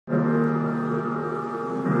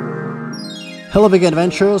Hello big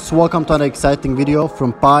adventurers, welcome to an exciting video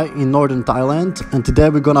from Pai in northern Thailand, and today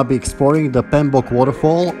we're gonna be exploring the Pembok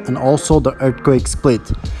waterfall and also the earthquake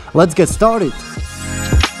split. Let's get started!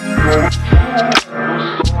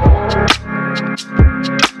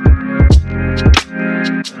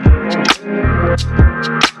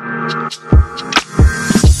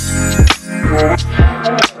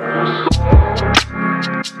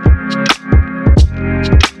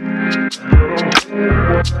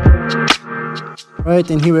 Right,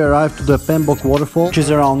 and here we arrived to the Pembok waterfall, which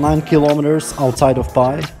is around 9 kilometers outside of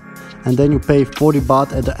Pai. And then you pay 40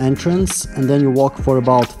 baht at the entrance, and then you walk for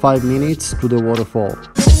about 5 minutes to the waterfall.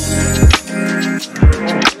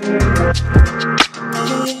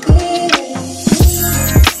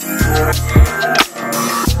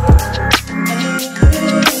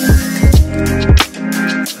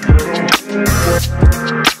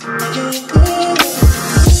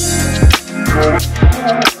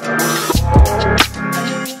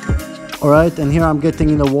 Alright, and here I'm getting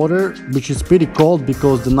in the water, which is pretty cold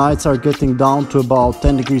because the nights are getting down to about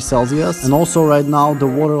 10 degrees Celsius. And also right now the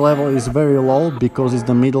water level is very low because it's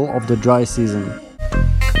the middle of the dry season.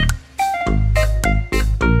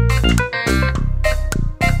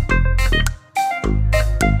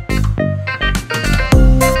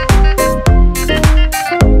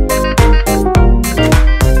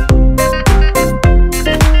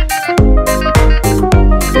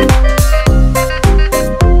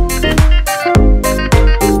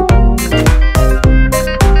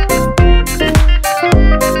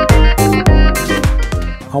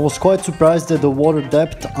 I was quite surprised that the water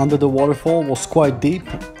depth under the waterfall was quite deep,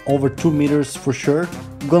 over 2 meters for sure.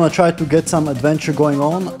 I'm gonna try to get some adventure going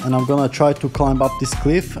on, and I'm gonna try to climb up this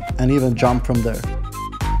cliff and even jump from there.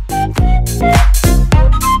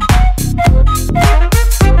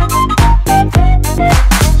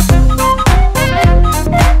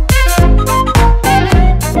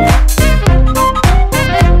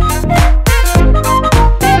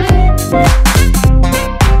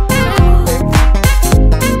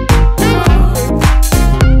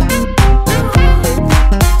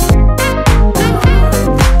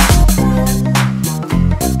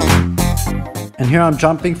 And here I'm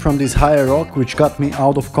jumping from this higher rock, which got me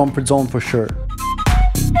out of comfort zone for sure.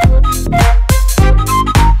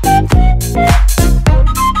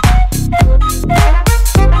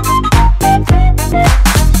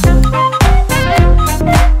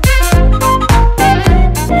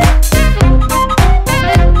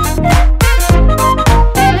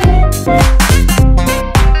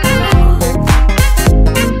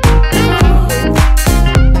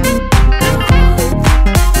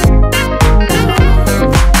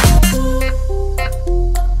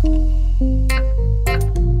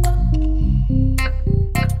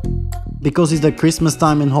 Because it's the Christmas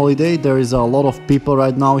time and holiday, there is a lot of people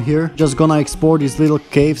right now here. Just gonna explore these little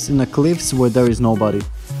caves in the cliffs where there is nobody.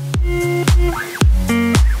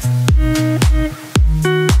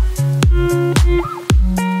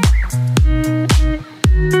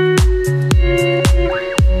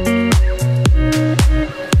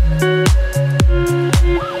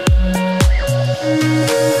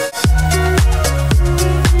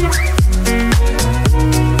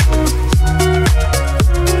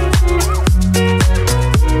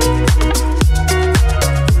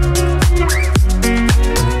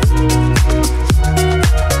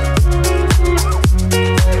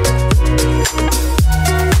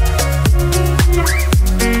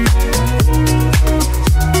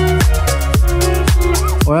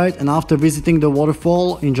 Alright, and after visiting the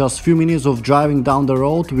waterfall, in just few minutes of driving down the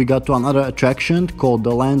road, we got to another attraction called the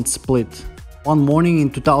land split. One morning in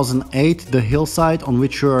 2008, the hillside on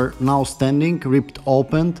which we are now standing ripped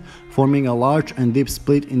open, forming a large and deep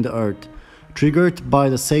split in the earth. Triggered by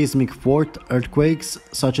the seismic fault, earthquakes,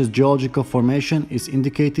 such as geological formation, is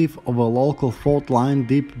indicative of a local fault line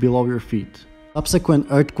deep below your feet. Subsequent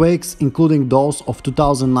earthquakes, including those of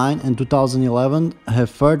 2009 and 2011, have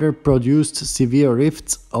further produced severe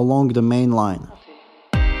rifts along the main line.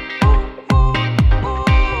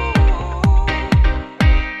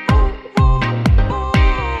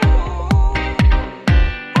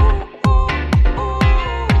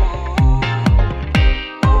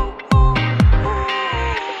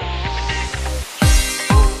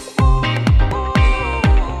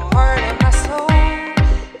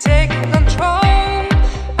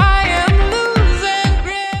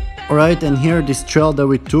 Alright, and here this trail that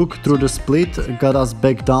we took through the split got us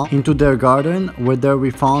back down into their garden, where there we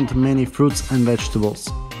found many fruits and vegetables.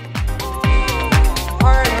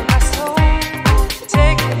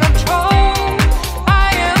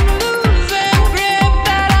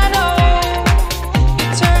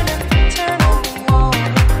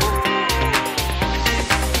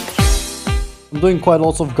 doing quite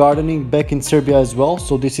lots of gardening back in Serbia as well,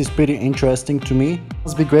 so this is pretty interesting to me. It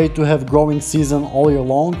must be great to have growing season all year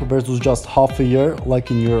long versus just half a year like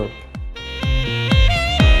in Europe.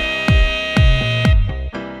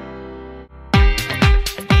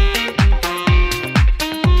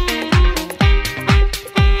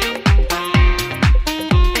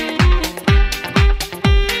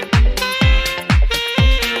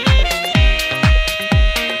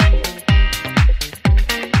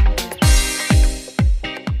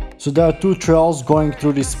 So there are two trails going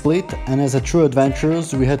through this split, and as a true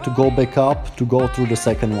adventurers we had to go back up to go through the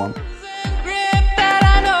second one.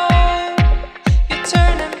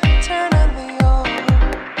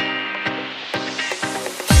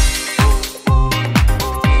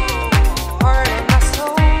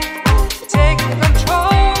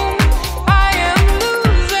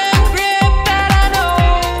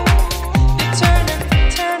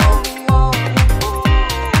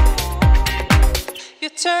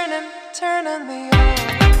 Turning me on.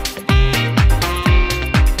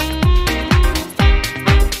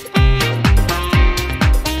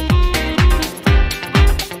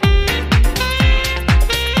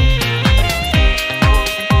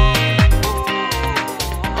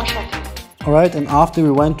 Alright, and after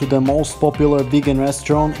we went to the most popular vegan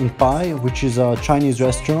restaurant in Pai, which is a Chinese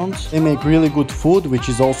restaurant. They make really good food, which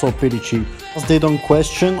is also pretty cheap. As they don't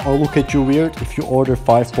question or look at you weird if you order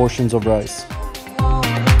 5 portions of rice.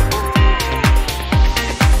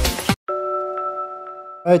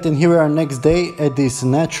 Right, and here we are next day at these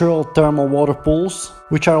natural thermal water pools,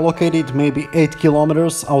 which are located maybe 8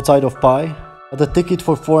 kilometers outside of Pai. But the ticket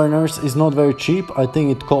for foreigners is not very cheap. I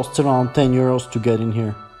think it costs around 10 euros to get in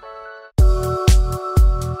here.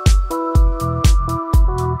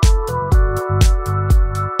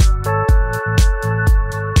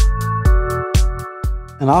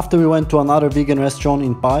 And after we went to another vegan restaurant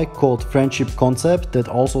in Pai called Friendship Concept that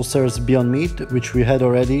also serves Beyond Meat, which we had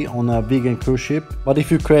already on a vegan cruise ship. But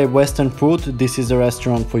if you crave Western food, this is a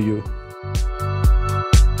restaurant for you.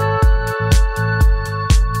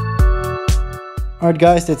 Alright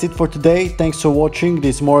guys, that's it for today. Thanks for watching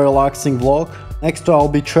this more relaxing vlog. Next I'll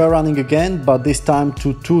be trail running again, but this time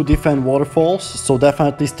to 2 different waterfalls, so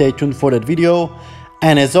definitely stay tuned for that video.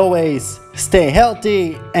 And as always, stay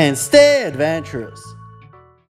healthy and stay adventurous!